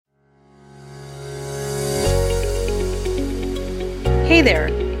Hey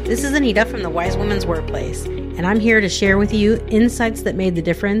there, this is Anita from the Wise Women's Workplace, and I'm here to share with you insights that made the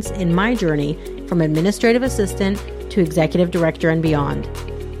difference in my journey from administrative assistant to executive director and beyond.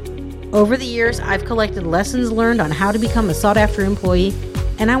 Over the years, I've collected lessons learned on how to become a sought-after employee,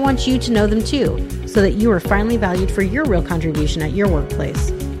 and I want you to know them too, so that you are finally valued for your real contribution at your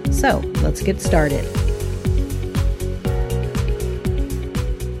workplace. So, let's get started.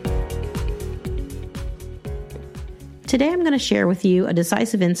 Today, I'm going to share with you a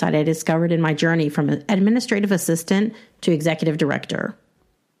decisive insight I discovered in my journey from administrative assistant to executive director.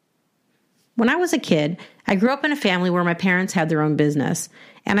 When I was a kid, I grew up in a family where my parents had their own business,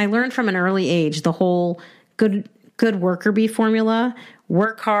 and I learned from an early age the whole good worker bee formula: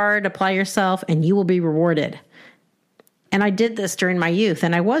 work hard, apply yourself, and you will be rewarded. And I did this during my youth,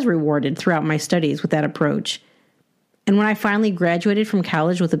 and I was rewarded throughout my studies with that approach. And when I finally graduated from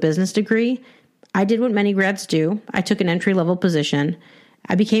college with a business degree, I did what many grads do. I took an entry-level position.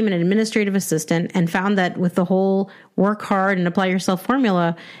 I became an administrative assistant and found that with the whole work hard and apply yourself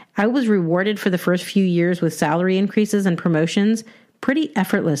formula, I was rewarded for the first few years with salary increases and promotions pretty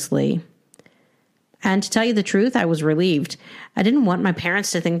effortlessly. And to tell you the truth, I was relieved. I didn't want my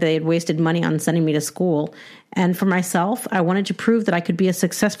parents to think they had wasted money on sending me to school. And for myself, I wanted to prove that I could be a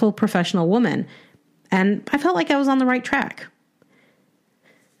successful professional woman. And I felt like I was on the right track.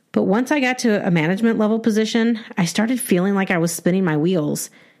 But once I got to a management level position, I started feeling like I was spinning my wheels.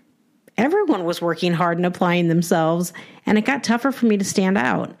 Everyone was working hard and applying themselves, and it got tougher for me to stand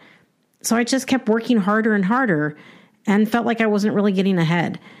out. So I just kept working harder and harder and felt like I wasn't really getting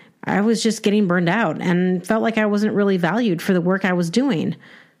ahead. I was just getting burned out and felt like I wasn't really valued for the work I was doing.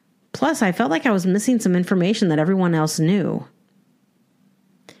 Plus, I felt like I was missing some information that everyone else knew.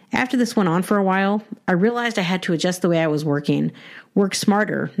 After this went on for a while, I realized I had to adjust the way I was working. Work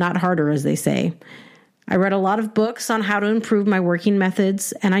smarter, not harder, as they say. I read a lot of books on how to improve my working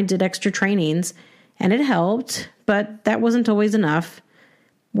methods, and I did extra trainings, and it helped, but that wasn't always enough.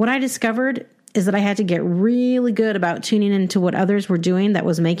 What I discovered is that I had to get really good about tuning into what others were doing that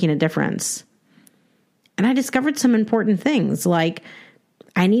was making a difference. And I discovered some important things, like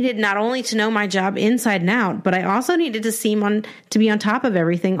I needed not only to know my job inside and out, but I also needed to be on top of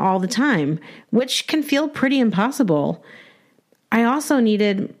everything all the time, which can feel pretty impossible. I also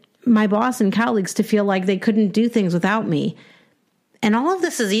needed my boss and colleagues to feel like they couldn't do things without me. And all of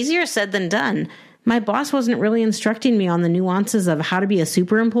this is easier said than done. My boss wasn't really instructing me on the nuances of how to be a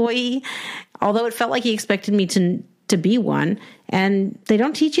super employee, although it felt like he expected me to be one. And they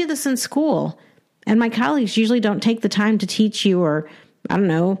don't teach you this in school. And my colleagues usually don't take the time to teach you, or I don't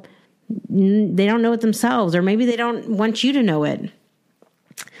know, they don't know it themselves, or maybe they don't want you to know it.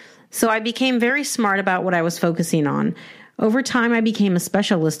 So I became very smart about what I was focusing on. Over time, I became a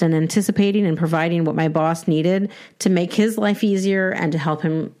specialist in anticipating and providing what my boss needed to make his life easier and to help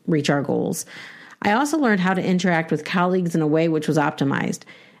him reach our goals. I also learned how to interact with colleagues in a way which was optimized.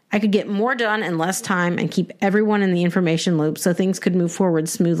 I could get more done in less time and keep everyone in the information loop so things could move forward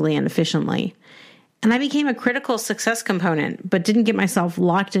smoothly and efficiently. And I became a critical success component, but didn't get myself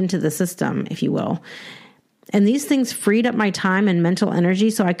locked into the system, if you will. And these things freed up my time and mental energy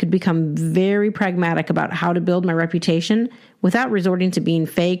so I could become very pragmatic about how to build my reputation without resorting to being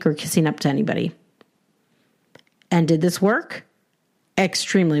fake or kissing up to anybody. And did this work?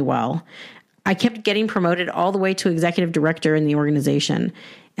 Extremely well. I kept getting promoted all the way to executive director in the organization,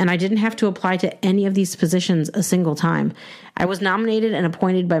 and I didn't have to apply to any of these positions a single time. I was nominated and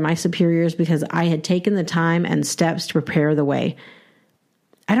appointed by my superiors because I had taken the time and steps to prepare the way.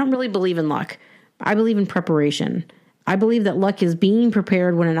 I don't really believe in luck. I believe in preparation. I believe that luck is being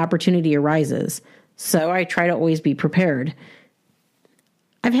prepared when an opportunity arises, so I try to always be prepared.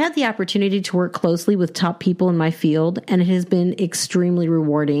 I've had the opportunity to work closely with top people in my field, and it has been extremely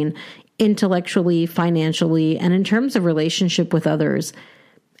rewarding, intellectually, financially, and in terms of relationship with others.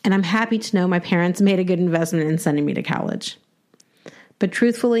 And I'm happy to know my parents made a good investment in sending me to college. But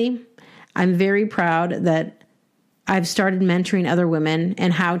truthfully, I'm very proud that I've started mentoring other women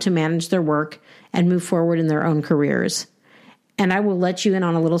and how to manage their work and move forward in their own careers. And I will let you in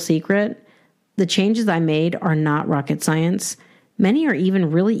on a little secret. The changes I made are not rocket science. Many are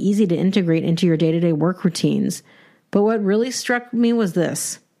even really easy to integrate into your day-to-day work routines. But what really struck me was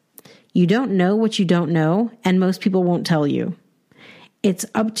this. You don't know what you don't know, and most people won't tell you. It's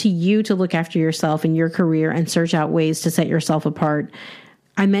up to you to look after yourself and your career and search out ways to set yourself apart.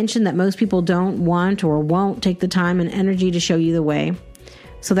 I mentioned that most people don't want or won't take the time and energy to show you the way.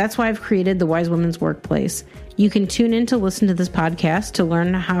 So that's why I've created the Wise Women's Workplace. You can tune in to listen to this podcast to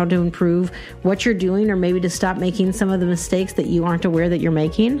learn how to improve what you're doing, or maybe to stop making some of the mistakes that you aren't aware that you're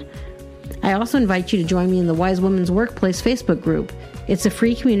making. I also invite you to join me in the Wise Women's Workplace Facebook group. It's a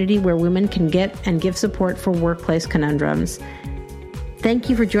free community where women can get and give support for workplace conundrums. Thank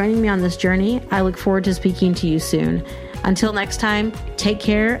you for joining me on this journey. I look forward to speaking to you soon. Until next time, take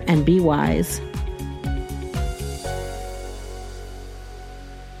care and be wise.